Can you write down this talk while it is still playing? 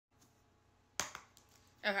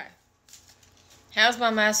Okay. How's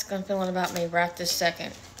my masculine feeling about me right this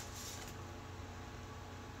second?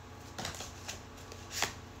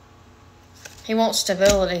 He wants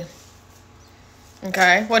stability.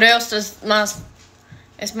 Okay. What else does my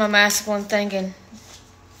masculine thinking?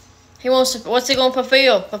 He wants to. What's he going to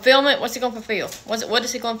fulfill? Fulfillment. What's he going to fulfill? What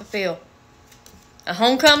is he going to fulfill? A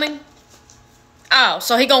homecoming? Oh,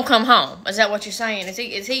 so he gonna come home? Is that what you're saying?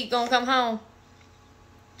 Is he gonna come home?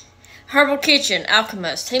 Herbal kitchen,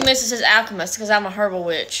 alchemist. He misses his alchemist because I'm a herbal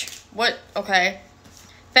witch. What? Okay.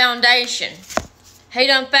 Foundation. He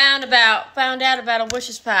done found out about a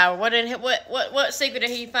witch's power. What secret did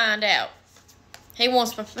he find out? He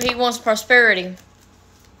wants prosperity.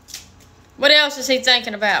 What else is he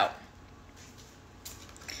thinking about?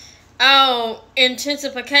 Oh,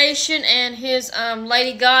 intensification and his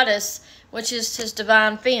lady goddess, which is his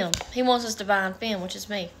divine femme. He wants his divine femme, which is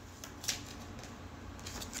me.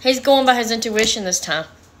 He's going by his intuition this time.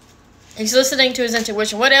 He's listening to his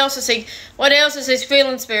intuition. What else is his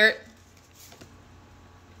feeling, spirit?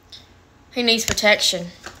 He needs protection.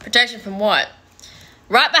 Protection from what?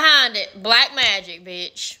 Right behind it, black magic,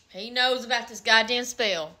 bitch. He knows about this goddamn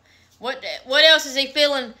spell. What else is he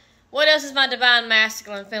feeling? What else is my divine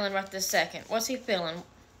masculine feeling right this second? What's he feeling?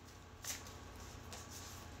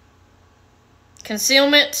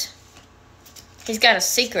 Concealment. He's got a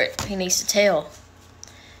secret he needs to tell.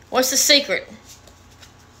 What's the secret?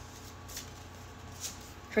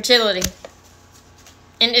 Fertility.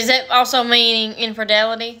 And is that also meaning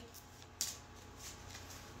infidelity?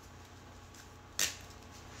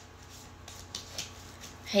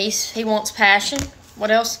 He wants passion. What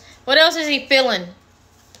else? What else is he feeling?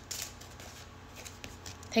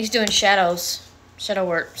 He's doing shadows. Shadow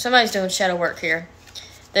work. Somebody's doing shadow work here.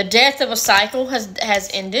 The death of a cycle has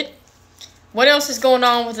ended. What else is going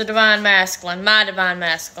on with the divine masculine? My divine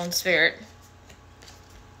masculine spirit.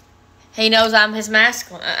 He knows I'm his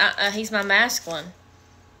masculine. He's my masculine.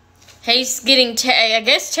 He's getting, I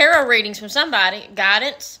guess, tarot readings from somebody.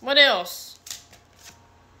 Guidance. What else?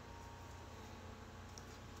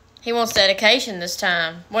 He wants dedication this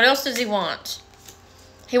time. What else does he want?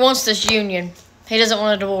 He wants this union. He doesn't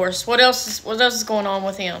want a divorce. What else is going on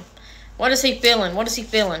with him? What is he feeling? What is he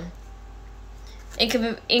feeling?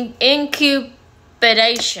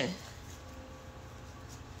 Incubation.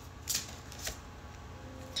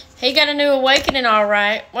 He got a new awakening, all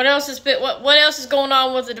right. What else is going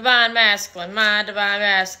on with the divine masculine? My divine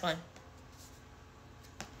masculine.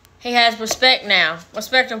 He has respect now.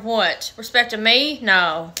 Respect of what? Respect of me?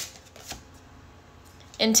 No.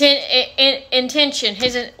 Intention.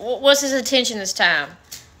 What's his intention this time?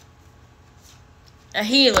 A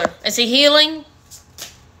healer. Is he healing?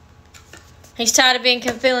 He's tired of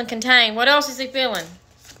feeling contained. What else is he feeling?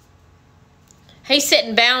 He's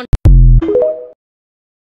setting boundaries.